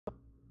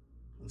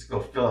Let's go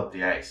fill up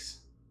the ice.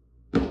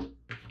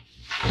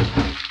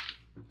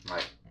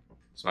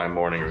 It's my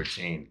morning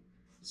routine.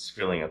 It's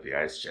filling up the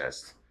ice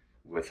chest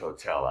with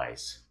hotel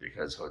ice,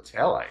 because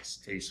hotel ice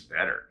tastes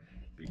better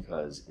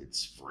because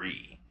it's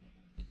free.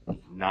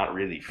 Not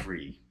really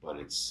free, but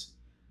it's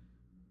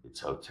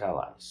hotel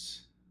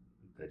ice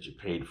that you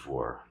paid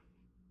for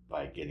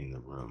by getting the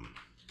room.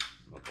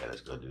 Okay,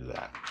 let's go do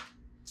that.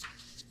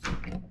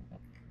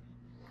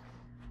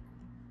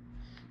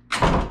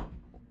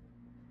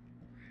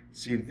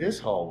 See, this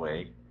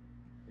hallway,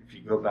 if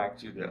you go back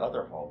to the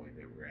other hallway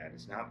that we're at,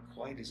 it's not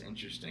quite as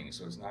interesting,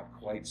 so it's not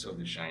quite so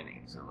The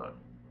Shining. So look.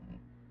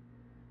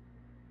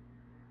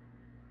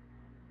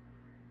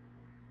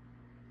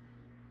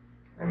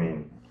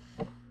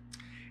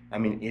 I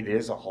mean, it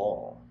is a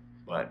hall,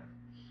 but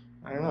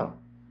I don't know.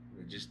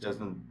 It just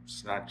doesn't,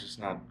 it's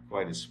not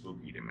quite as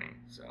spooky to me.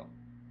 So,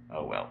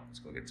 oh well, let's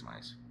go get some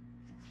ice.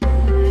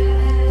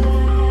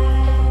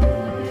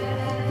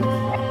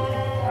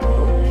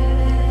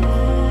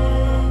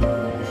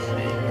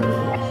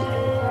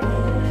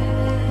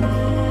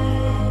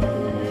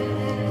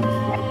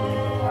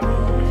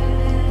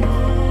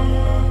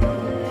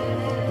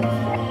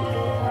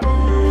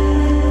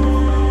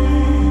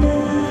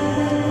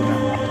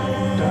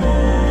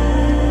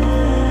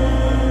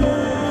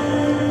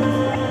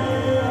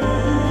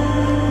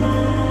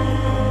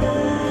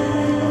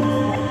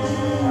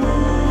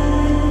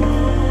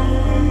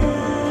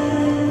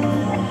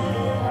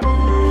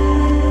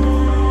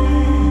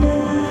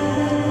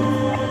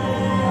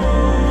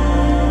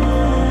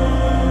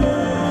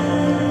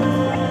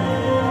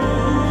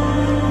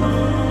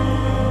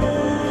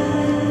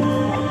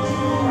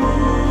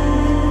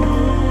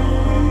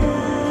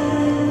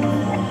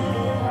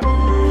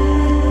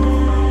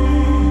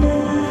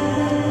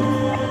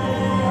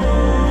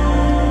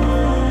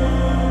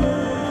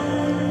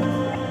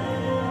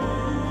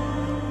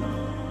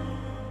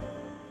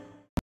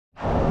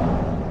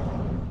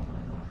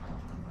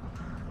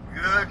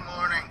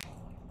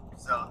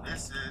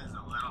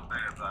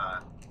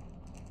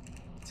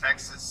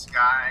 Texas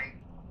sky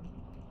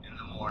in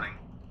the morning.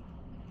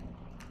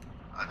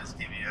 I'll just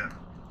give you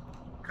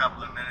a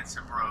couple of minutes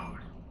of road.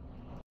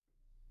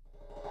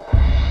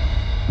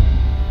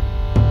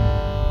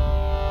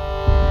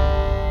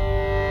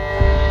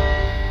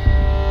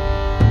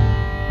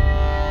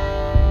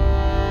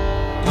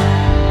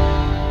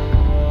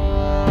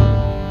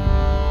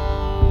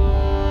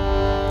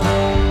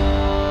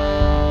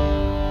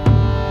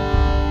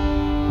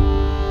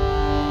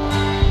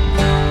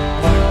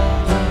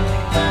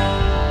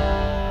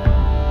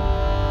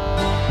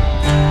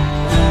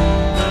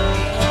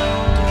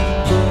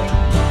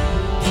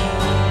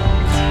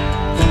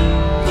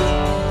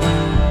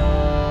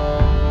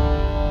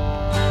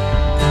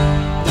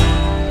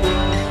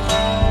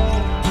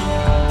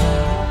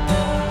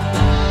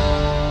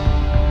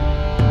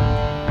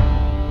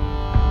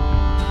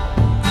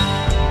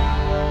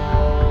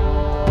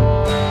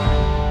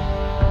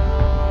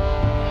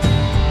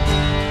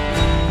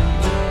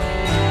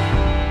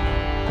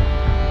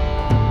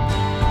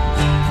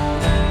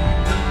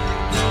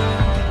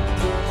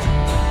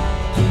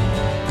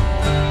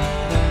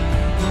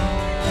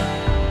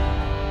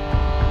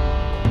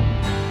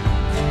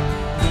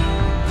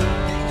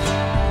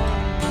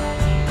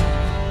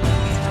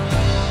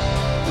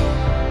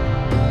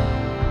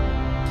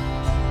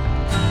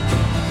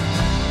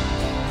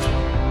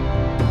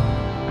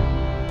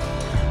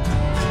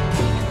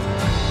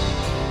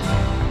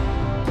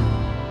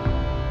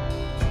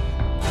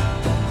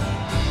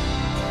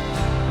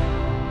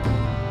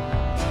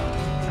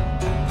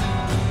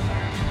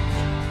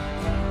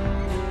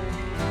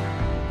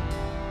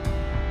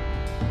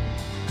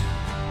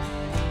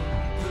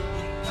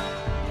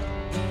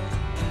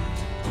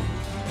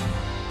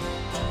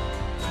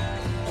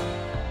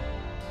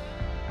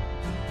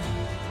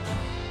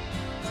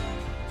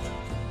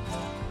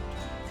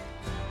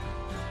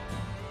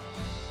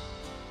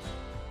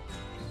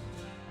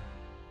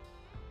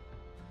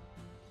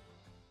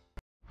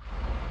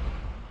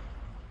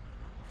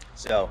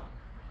 So,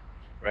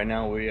 right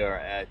now we are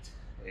at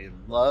a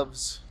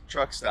Love's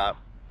truck stop.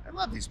 I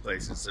love these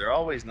places. They're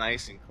always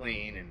nice and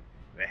clean, and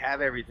they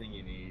have everything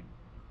you need.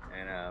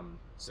 And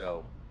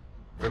so,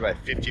 we're about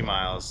 50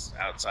 miles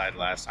outside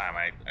last time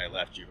I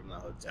left you from the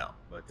hotel.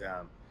 But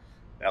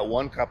that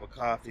one cup of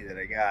coffee that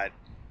I got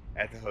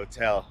at the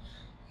hotel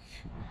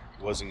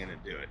wasn't going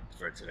to do it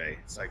for today.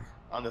 It's like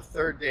on the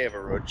third day of a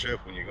road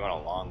trip, when you're going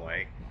a long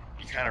way,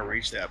 you kind of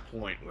reach that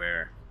point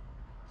where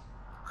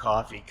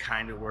coffee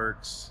kind of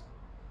works.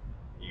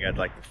 You got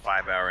like the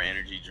 5-hour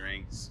energy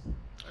drinks,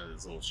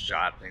 those little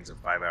shot things of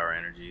 5-hour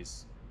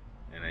energies,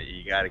 and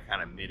you got to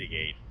kind of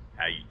mitigate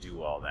how you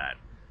do all that.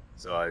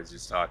 So I was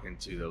just talking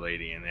to the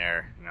lady in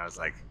there, and I was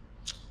like,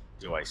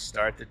 do I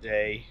start the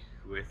day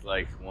with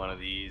like one of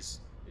these?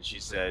 And she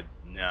said,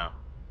 no,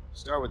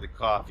 start with the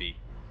coffee,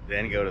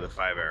 then go to the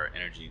 5-hour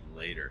energy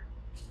later.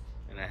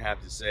 And I have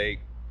to say,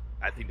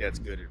 I think that's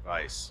good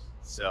advice.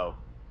 So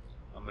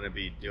I'm going to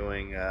be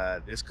doing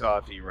this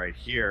coffee right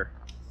here.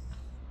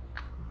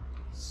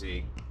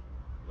 See,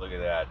 Look at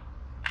that.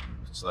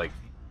 It's like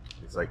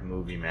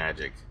movie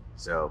magic.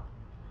 So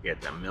you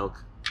got the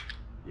milk,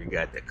 you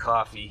got the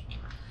coffee,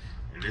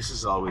 and this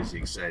is always the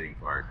exciting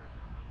part.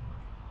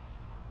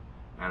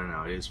 I don't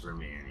know, it is for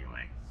me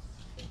anyway.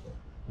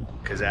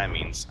 Because that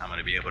means I'm going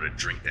to be able to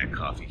drink that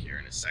coffee here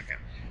in a second.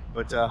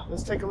 But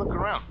let's take a look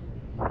around.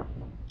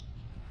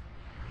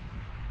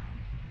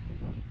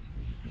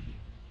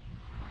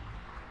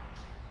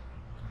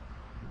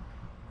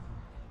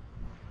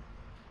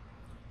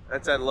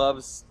 That's at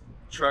Love's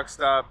truck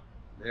stop.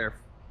 There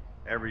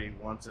every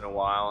once in a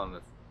while on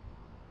the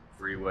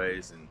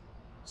freeways, and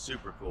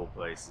super cool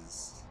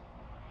places.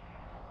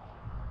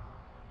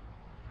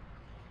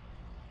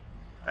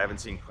 I haven't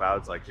seen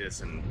clouds like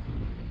this in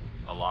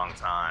a long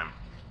time.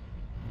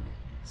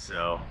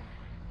 So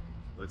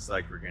looks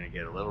like we're gonna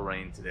get a little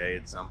rain today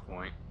at some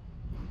point.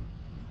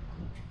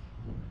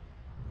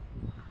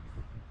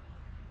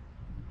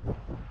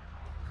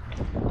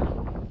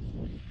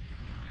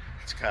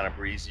 It's kind of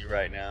breezy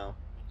right now,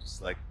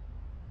 just like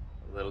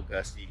a little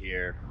gusty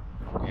here,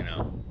 you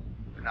know,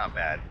 but not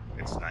bad.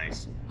 It's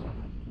nice.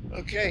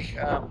 Okay,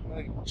 I'm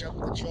gonna jump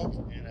in the truck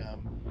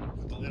and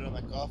put the lid on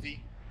the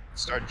coffee,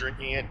 start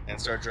drinking it, and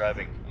start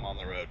driving. I'm on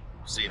the road.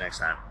 See you next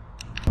time.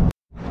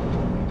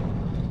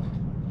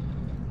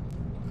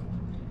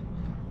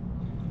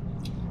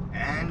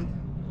 And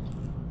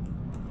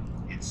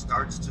it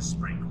starts to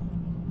sprinkle.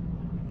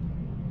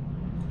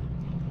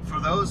 For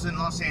those in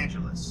Los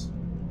Angeles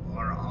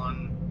or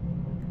on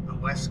the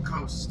West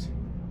Coast,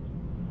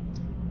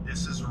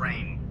 this is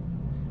rain.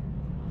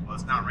 Well,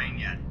 it's not rain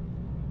yet,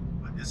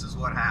 but this is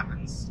what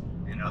happens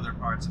in other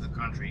parts of the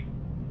country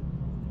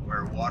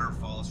where water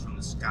falls from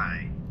the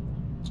sky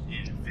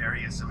in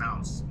various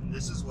amounts. And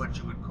this is what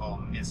you would call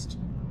mist.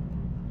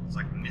 It's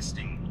like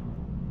misting.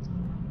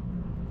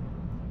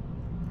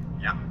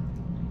 Yeah.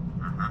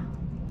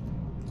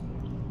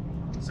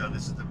 So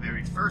this is the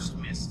very first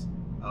mist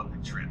of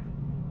the trip.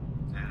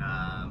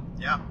 And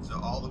yeah, so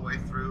all the way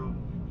through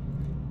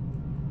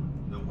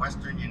the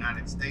western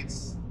United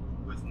States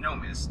with no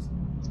mist.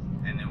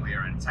 And then we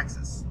are in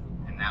Texas,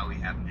 and now we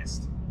have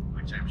mist,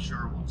 which I'm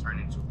sure will turn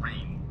into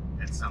rain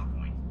at some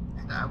point.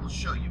 And I will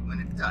show you when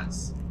it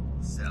does.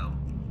 So,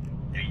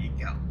 there you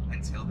go.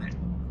 Until then.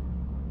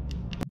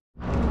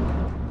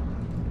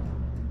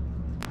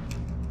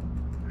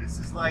 This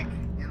is like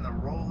in the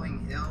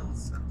rolling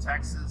hills of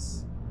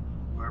Texas.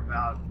 We're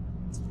about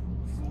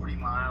 40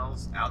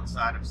 miles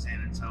outside of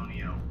San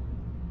Antonio.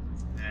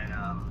 And,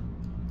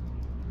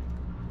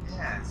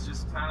 yeah, it's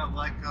just kind of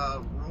like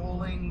a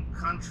rolling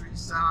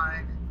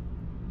countryside.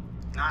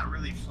 Not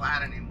really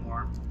flat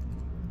anymore.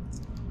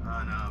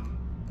 And,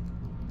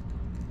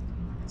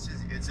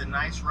 it's a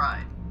nice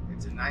ride.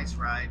 It's a nice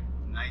ride,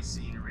 nice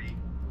scenery,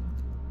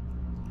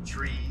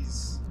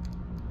 trees.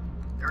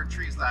 There were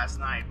trees last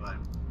night, but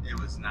it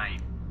was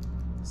night.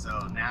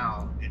 So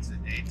now it's the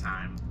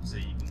daytime, so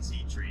you can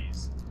see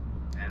trees.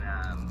 And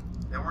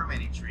there weren't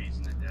many trees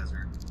in the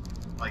desert.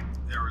 Like,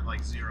 there were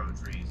like 0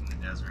 trees in the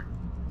desert.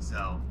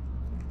 So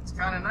it's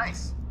kind of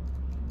nice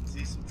to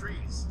see some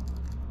trees.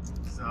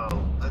 So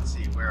let's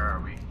see, where are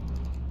we?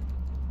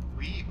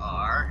 We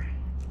are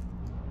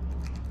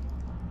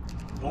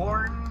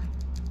Bourne,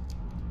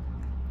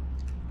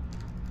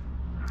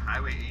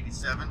 Highway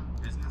 87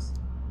 business.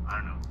 I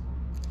don't know.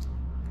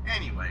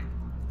 Anyway.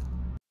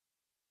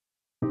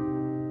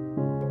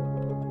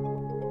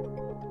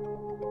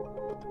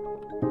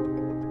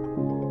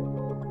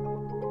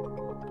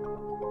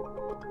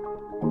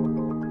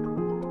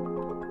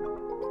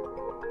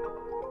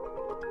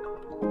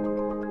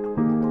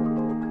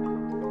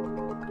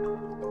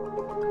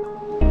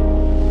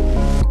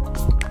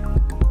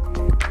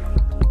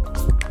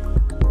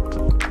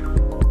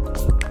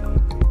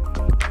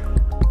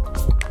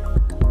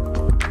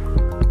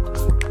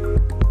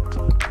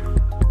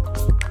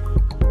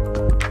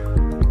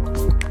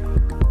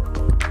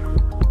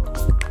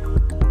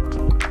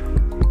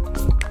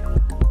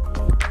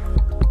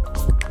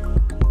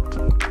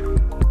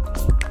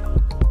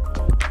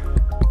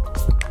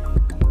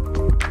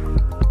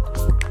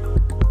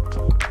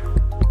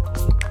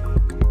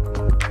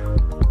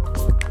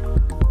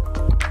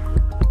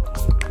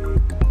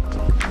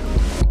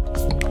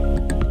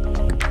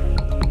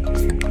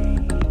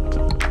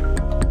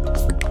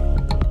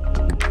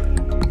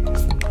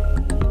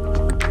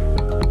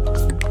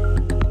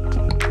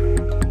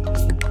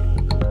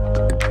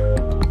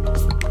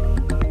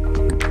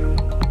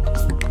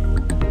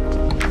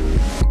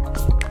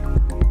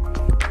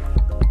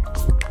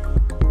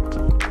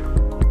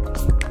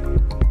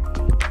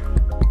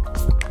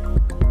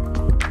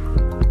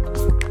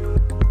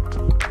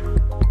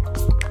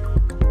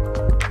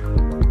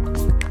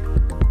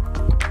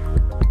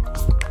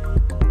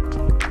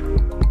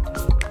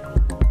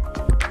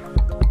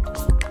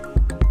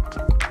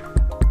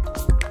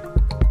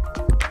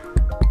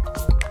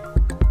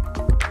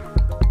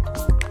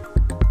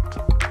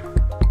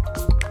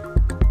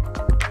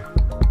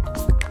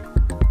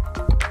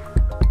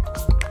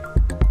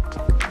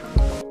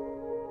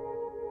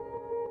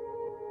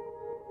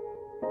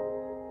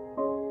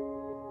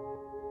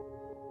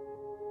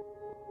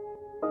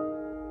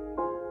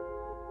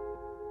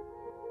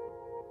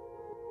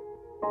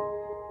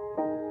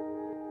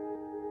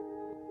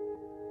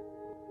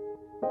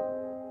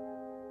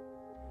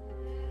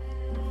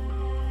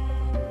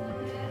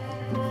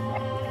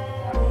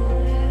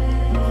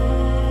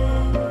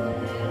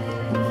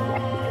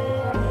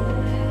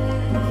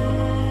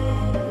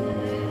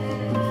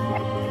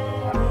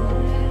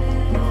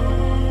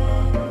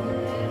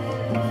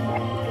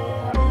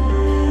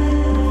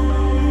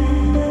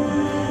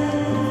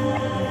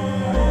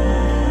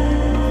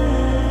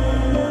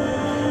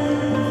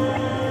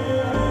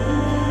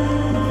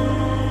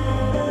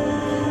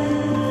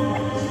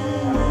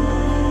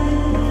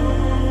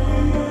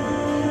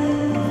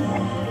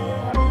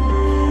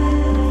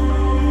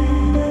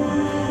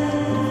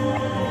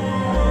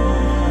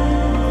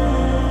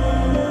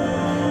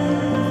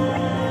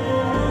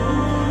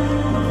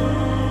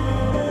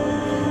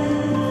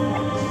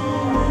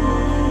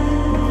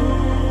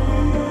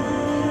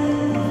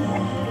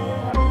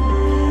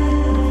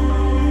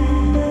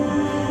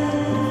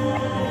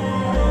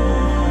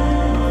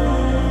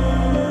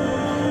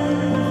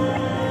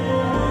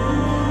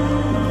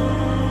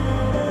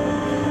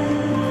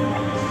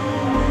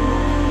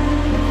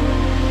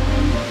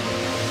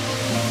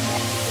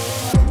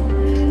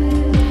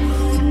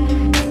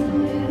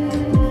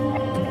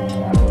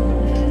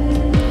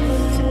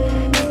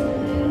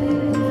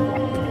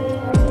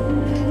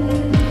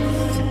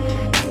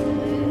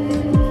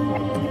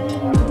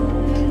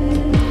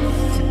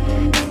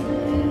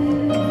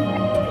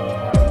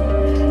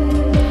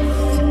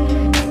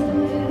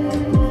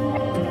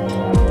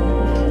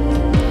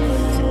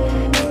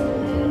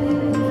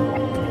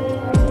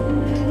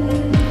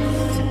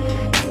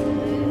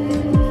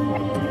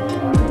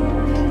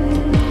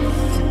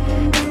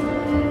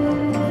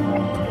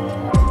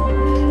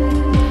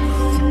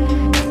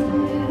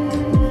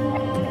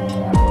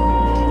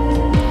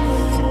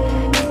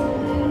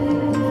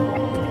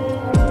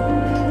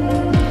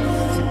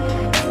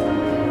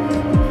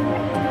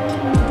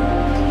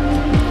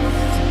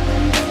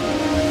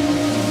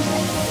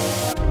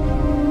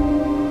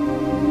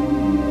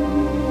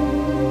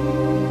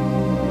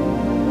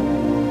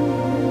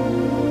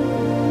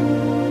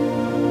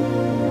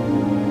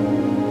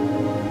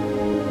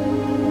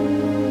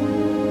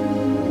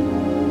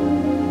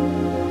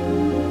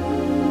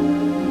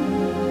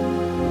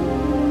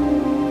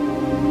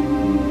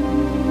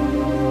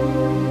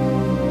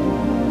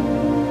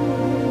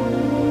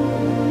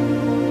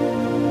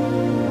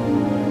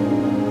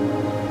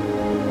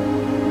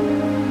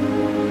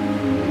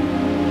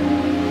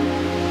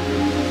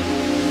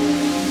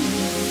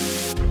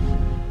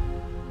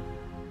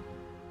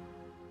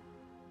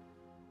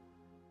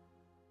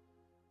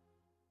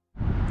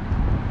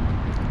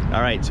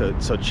 right,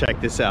 so check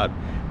this out.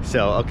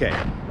 So, okay,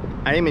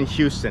 I am in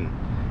Houston.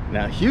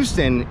 Now,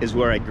 Houston is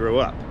where I grew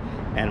up,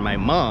 and my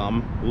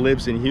mom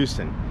lives in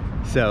Houston.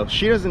 So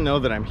she doesn't know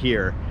that I'm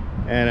here.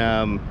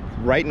 And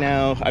right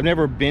now, I've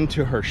never been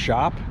to her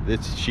shop.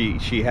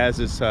 She has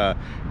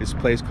this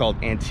place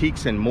called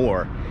Antiques and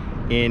More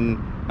in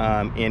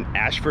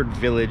Ashford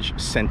Village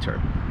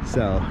Center.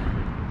 So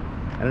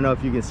I don't know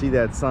if you can see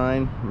that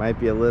sign. Might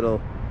be a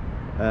little,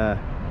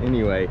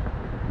 anyway,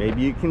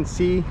 maybe you can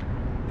see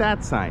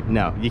that sign.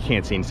 No, you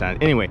can't see any sign.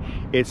 Anyway,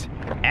 it's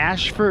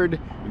Ashford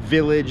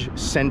Village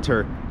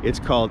Center. It's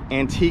called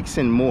Antiques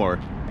and More,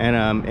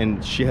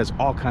 and she has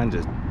all kinds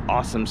of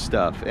awesome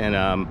stuff. And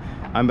I'm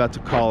about to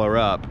call her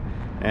up,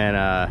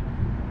 and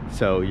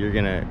so we're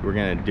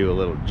gonna do a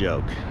little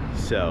joke.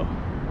 So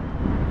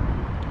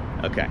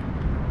okay,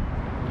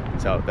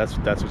 so that's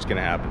what's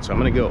gonna happen. So I'm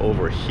gonna go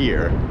over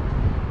here.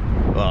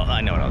 Well,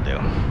 I know what I'll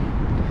do.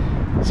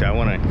 So I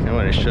want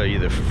to show you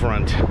the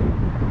front.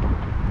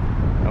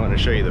 I want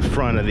to show you the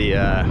front of the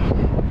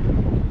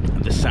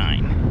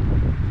sign.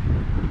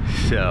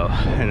 So,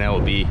 and that will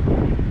be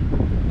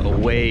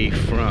away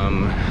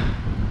from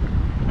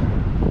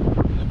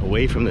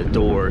the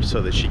door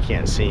so that she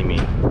can't see me.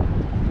 All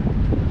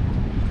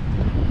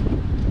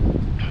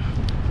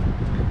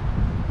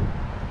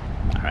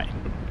right.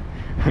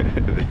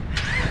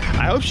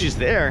 I hope she's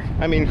there.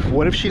 I mean,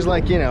 what if she's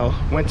like, you know,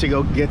 went to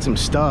go get some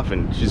stuff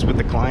and she's with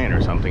the client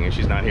or something and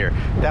she's not here?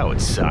 That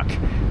would suck.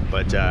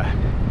 But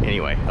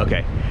anyway,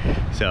 okay.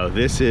 So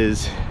this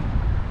is,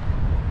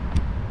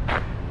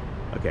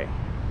 okay,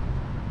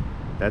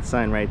 that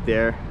sign right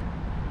there,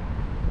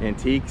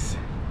 Antiques,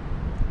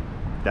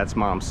 that's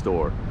Mom's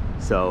store.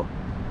 So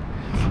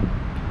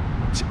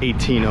it's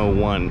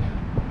 1801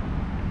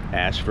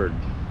 Ashford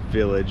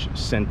Village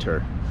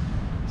Center.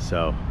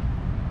 So,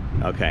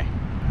 okay,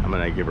 I'm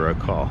gonna give her a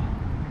call.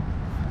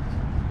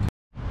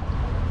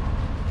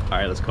 All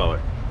right, let's call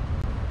her.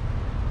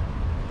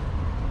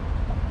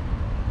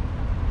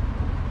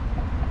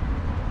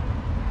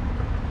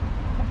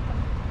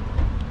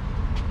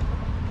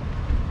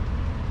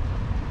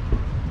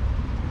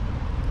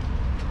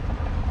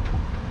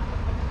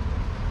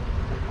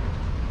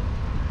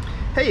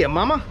 Hey,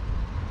 Mama.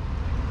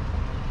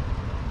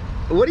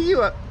 What are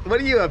you up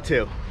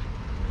to?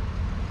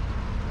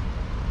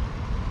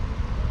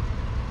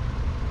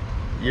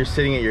 You're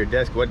sitting at your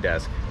desk. What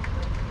desk?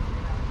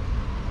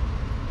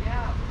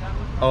 Yeah.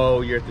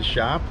 Oh, you're at the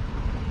shop?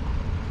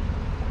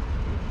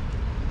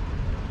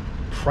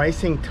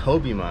 Pricing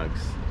Toby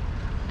mugs.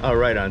 Oh,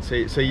 right on.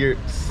 So you're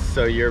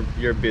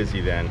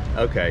busy then.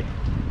 Okay.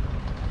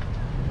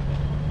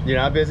 You're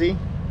not busy?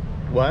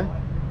 What?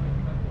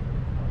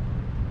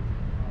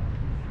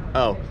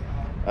 Oh,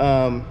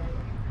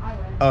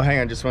 oh, hang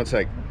on just one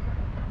sec.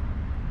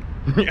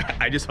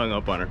 I just hung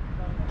up on her.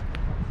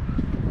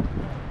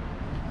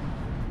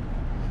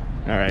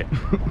 All right.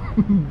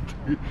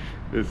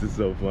 This is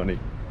so funny.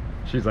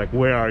 She's like,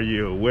 where are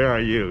you? Where are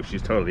you?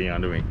 She's totally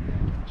onto me.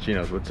 She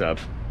knows what's up.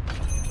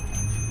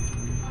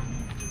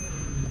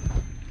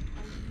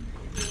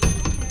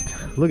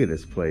 Look at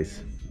this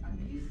place.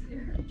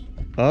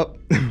 Oh,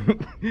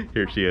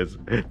 here she is.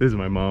 This is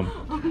my mom.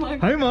 Oh my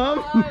Hi, Mom.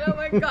 God, oh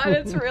my God,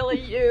 it's really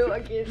you.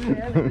 I can't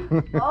stand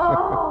it.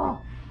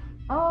 Oh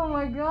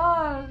my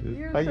God,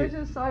 you're such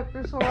a sight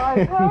for sore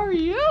eyes. How are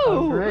you?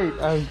 I'm great.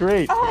 I'm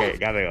great. Okay,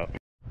 gotta go.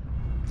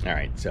 All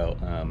right, so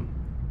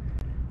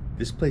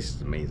this place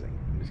is amazing.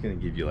 I'm just gonna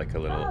give you like a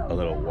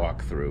little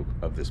walkthrough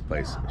of this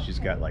place. She's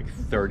got like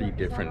 30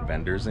 different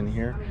vendors in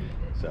here.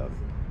 So,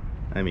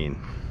 I mean,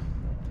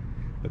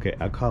 okay,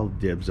 I'll call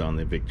dibs on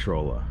the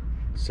Victrola.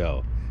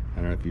 So, I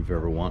don't know if you've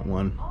ever want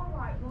one.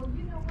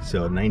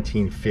 So,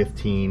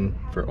 1915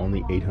 for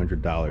only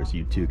 $800,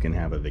 you too can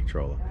have a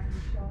Victrola.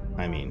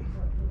 I mean,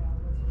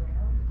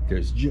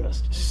 there's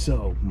just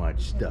so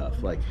much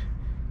stuff like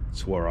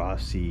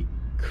Swarovski,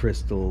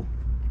 crystal.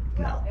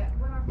 No,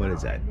 what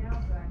is that?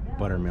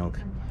 Buttermilk.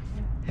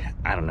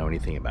 I don't know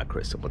anything about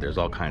crystal, but there's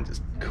all kinds of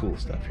cool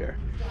stuff here.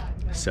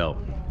 So,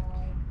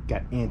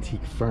 got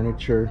antique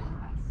furniture.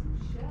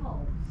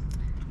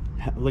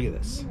 Look at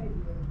this.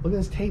 Look at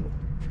this table.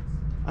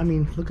 I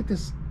mean, look at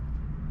this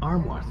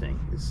armoire thing.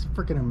 It's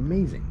freaking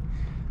amazing.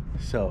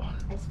 So,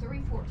 It's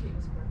 314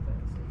 square foot.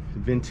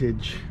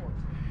 vintage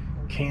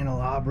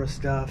candelabra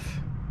stuff.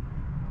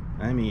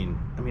 I mean,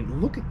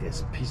 look at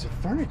this piece of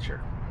furniture.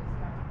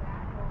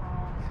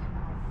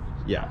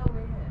 Yeah.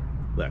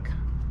 Look.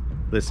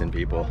 Listen,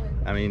 people.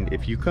 I mean,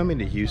 if you come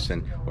into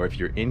Houston, or if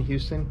you're in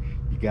Houston,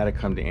 you got to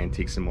come to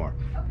Antiques and More.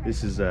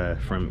 This is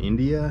from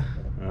India.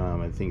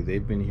 I think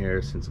they've been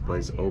here since the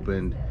place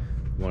opened.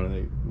 One of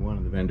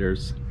the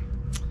vendors.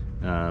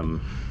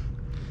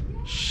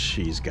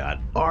 She's got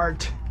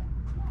art,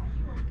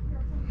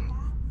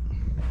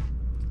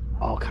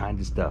 all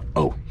kinds of stuff.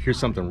 Oh, here's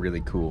something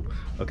really cool.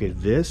 Okay,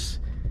 this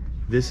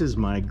is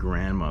my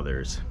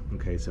grandmother's.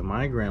 Okay, so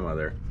my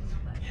grandmother,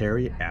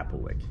 Harriet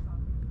Applewick,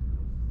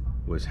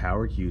 was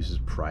Howard Hughes's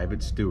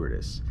private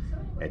stewardess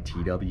at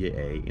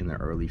TWA in the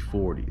early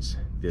 40s.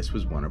 This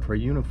was one of her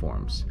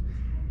uniforms.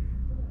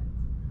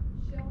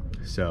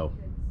 So,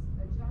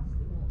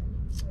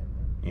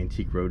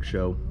 Antique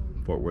Roadshow,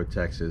 Fort Worth,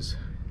 Texas.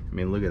 I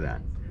mean, look at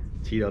that.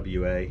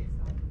 TWA,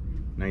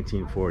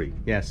 1940.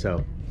 Yeah,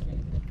 so,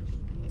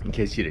 in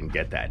case you didn't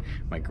get that,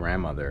 my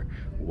grandmother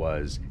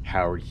was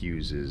Howard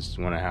Hughes's,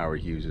 one of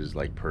Howard Hughes's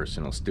like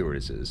personal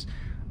stewardesses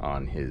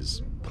on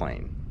his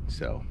plane.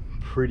 So,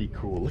 pretty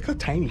cool. Look how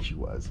tiny she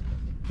was.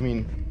 I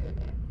mean,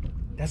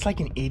 that's like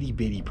an itty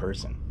bitty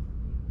person.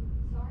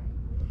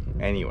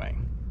 Anyway,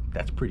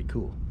 that's pretty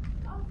cool.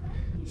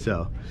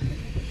 So,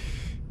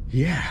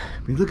 yeah,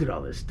 I mean, look at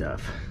all this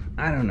stuff.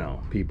 I don't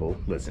know, people.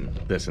 Listen,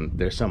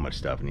 there's so much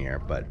stuff in here,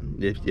 but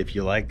if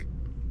you like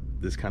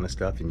this kind of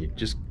stuff, then you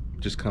just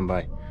come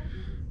by.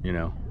 You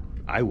know,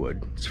 I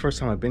would. It's the first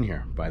time I've been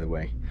here, by the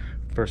way.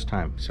 First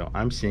time. So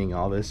I'm seeing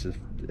all this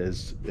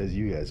as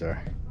you guys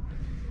are.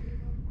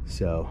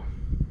 So,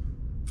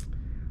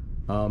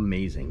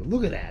 amazing.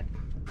 Look at that.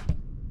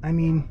 I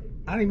mean,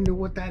 I don't even know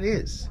what that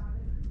is.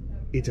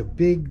 It's a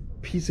big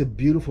piece of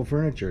beautiful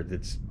furniture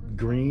that's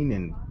green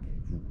and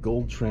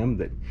gold trim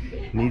that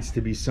needs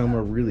to be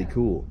somewhere really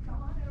cool.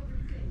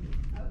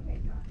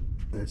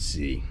 Let's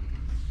see.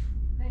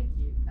 Thank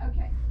you.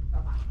 Okay.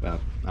 Bye-bye. Well,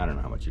 I don't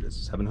know how much it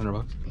is.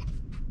 $700?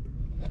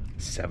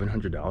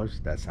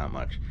 $700? That's not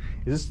much.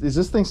 Is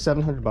this thing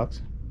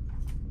 $700?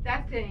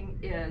 That thing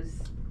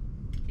is,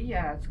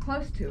 yeah, it's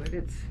close to it.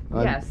 It's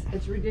yes,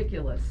 it's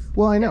ridiculous.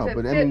 Well, I know, If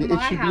but it I fit mean, in it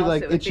my should be house,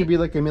 like it would it should be be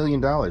like $1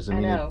 million. I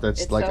mean, know,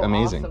 that's it's like so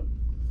amazing. Awesome.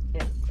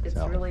 It's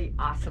So. really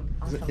awesome.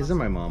 Isn't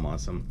my mom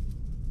awesome?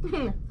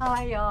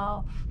 Hi,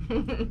 y'all.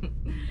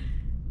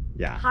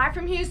 Yeah. Hi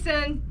from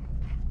Houston.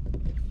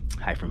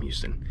 Hi from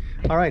Houston.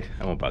 All right,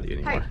 I won't bother you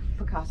anymore. Hey,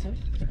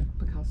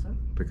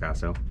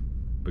 Picasso.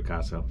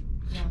 Picasso.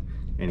 Yeah.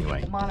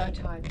 Anyway.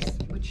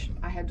 Monotypes, which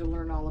I had to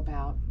learn all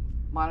about.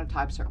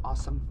 Monotypes are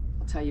awesome.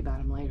 I'll tell you about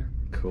them later.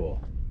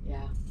 Cool.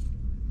 Yeah.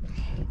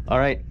 All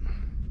right.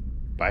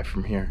 Bye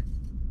from here.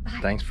 Bye.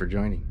 Thanks for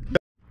joining.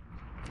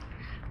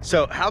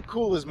 So, how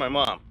cool is my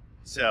mom?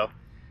 So,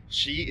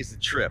 she is a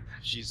trip.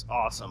 She's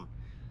awesome.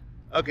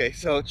 Okay,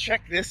 so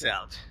check this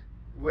out.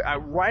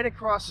 Right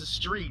across the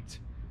street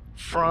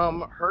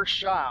from her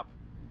shop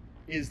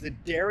is the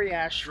Derry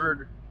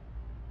Ashford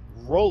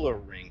roller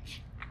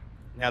rink.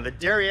 Now, the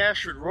Derry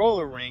Ashford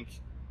roller rink,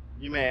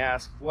 you may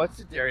ask, what's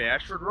the Derry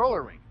Ashford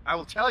roller rink? I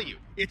will tell you,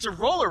 it's a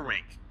roller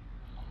rink.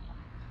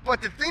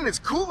 But the thing that's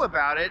cool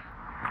about it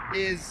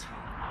is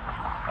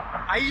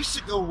I used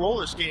to go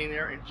roller skating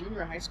there in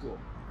junior high school.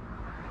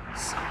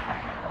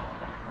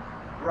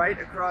 Right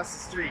across the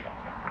street,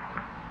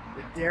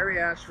 the Derry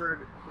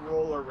Ashford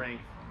roller rink.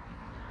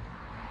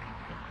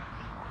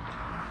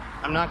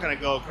 I'm not going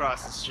to go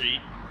across the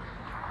street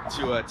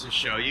to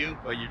show you,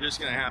 but you're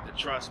just going to have to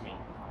trust me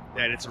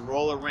that it's a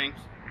roller rink,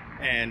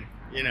 and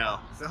you know,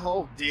 the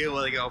whole deal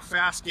where they go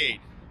fast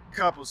skate,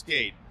 couple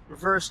skate,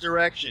 reverse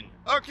direction.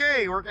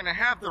 Okay, we're going to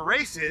have the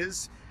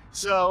races,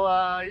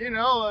 so you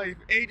know,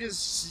 ages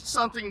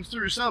something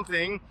through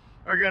something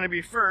are going to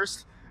be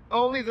first.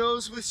 Only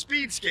those with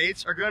speed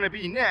skates are going to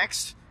be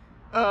next.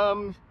 Are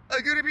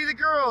going to be the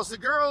girls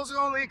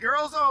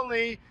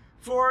only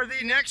for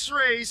the next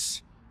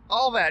race.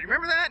 All that.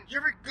 Remember that? Did you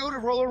ever go to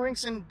roller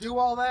rinks and do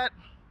all that?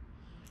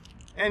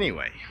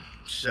 Anyway,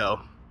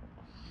 so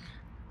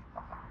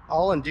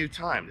all in due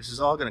time. This is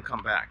all going to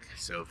come back.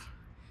 So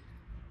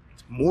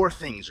more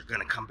things are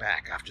going to come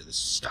back after this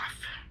stuff.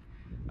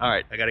 All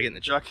right, I got to get in the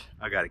truck.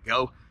 I got to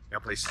go.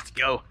 Got places to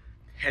go.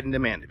 Heading to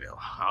Mandeville.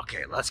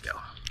 Okay, let's go.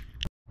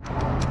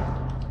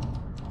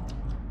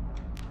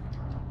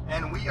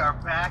 And we are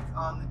back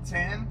on the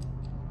 10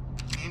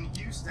 in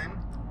Houston,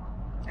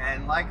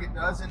 and like it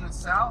does in the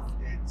south,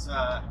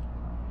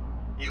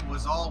 it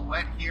was all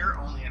wet here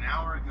only an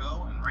hour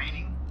ago and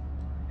raining,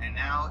 and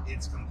now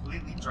it's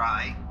completely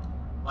dry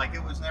like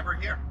it was never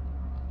here.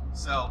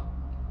 So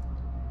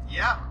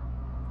yeah,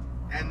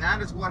 and that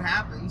is what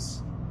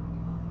happens.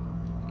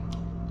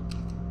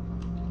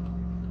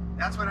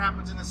 That's what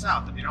happens in the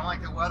south. If you don't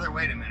like the weather,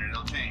 wait a minute,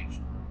 it'll change.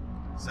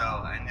 So,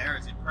 and there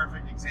is a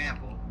perfect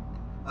example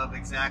of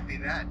exactly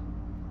that.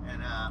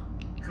 And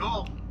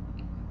cool.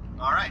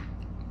 All right,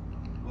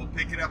 we'll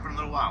pick it up in a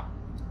little while.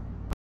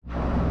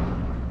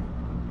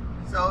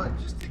 So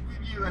just to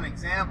give you an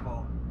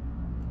example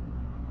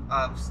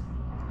of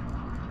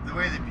the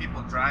way that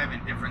people drive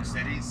in different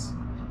cities,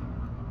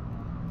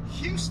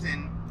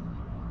 Houston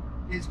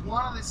is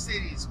one of the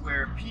cities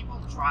where people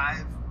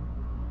drive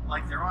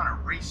like they're on a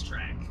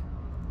racetrack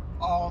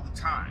all the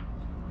time.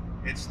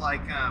 It's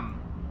like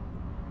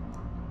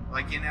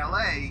in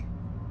LA,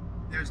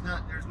 there's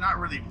not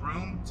really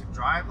room to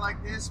drive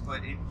like this,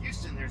 but in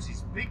Houston there's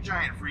these big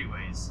giant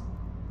freeways,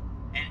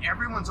 and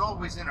everyone's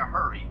always in a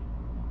hurry,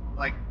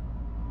 like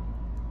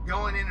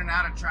going in and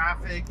out of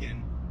traffic,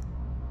 and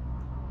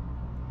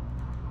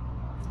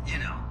you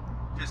know,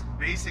 just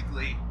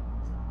basically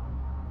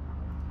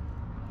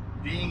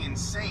being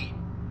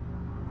insane.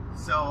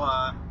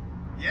 So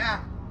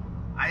yeah,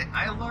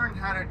 I learned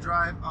how to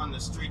drive on the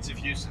streets of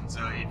Houston.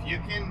 So if you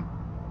can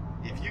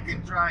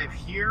drive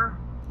here,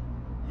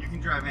 you can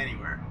drive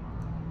anywhere.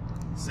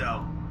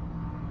 So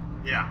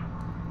Yeah.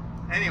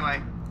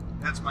 Anyway,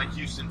 that's my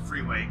Houston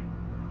freeway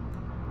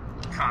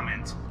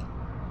comment.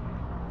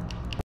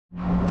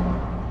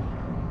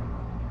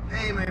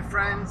 Hey, my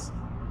friends.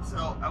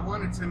 So I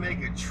wanted to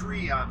make a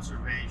tree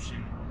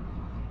observation.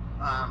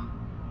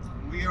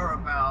 We are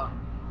about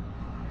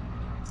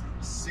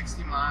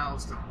 60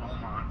 miles to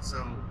Beaumont,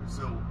 so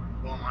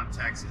Beaumont,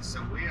 Texas.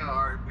 So we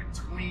are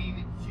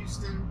between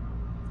Houston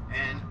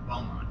and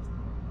Beaumont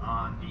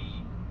on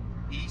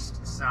the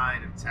east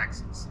side of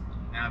Texas.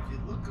 Now, if you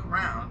look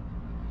around,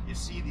 you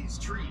see these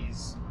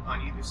trees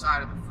on either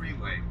side of the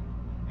freeway,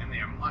 and they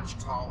are much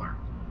taller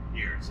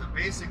here. So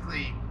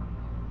basically,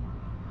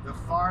 the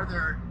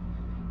farther,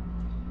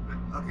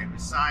 okay,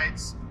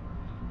 besides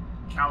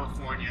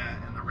California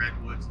and the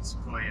redwoods and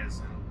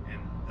sequoias and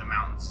the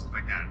mountains, stuff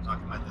like that, I'm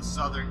talking about the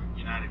southern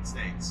United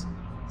States.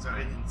 So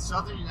in the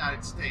southern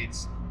United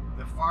States,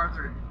 the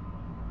farther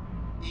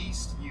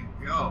east you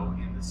go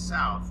in the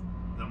south,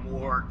 the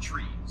more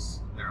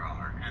trees there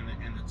are, and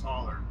the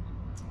taller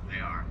they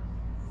are.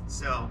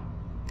 So,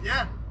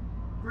 yeah,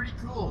 pretty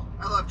cool.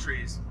 I love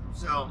trees.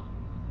 So,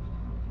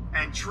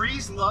 and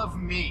trees love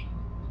me.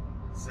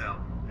 So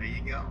there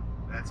you go.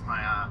 That's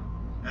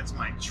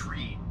my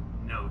tree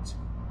note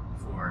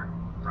for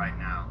right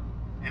now,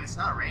 and it's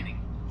not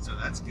raining, so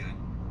that's good.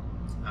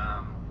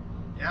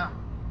 Yeah,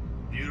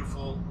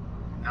 beautiful.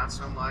 Not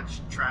so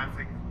much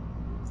traffic.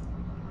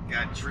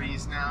 Got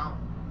trees now,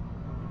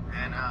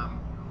 and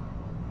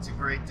it's a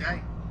great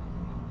day.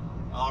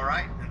 All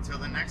right, until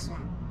the next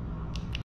one.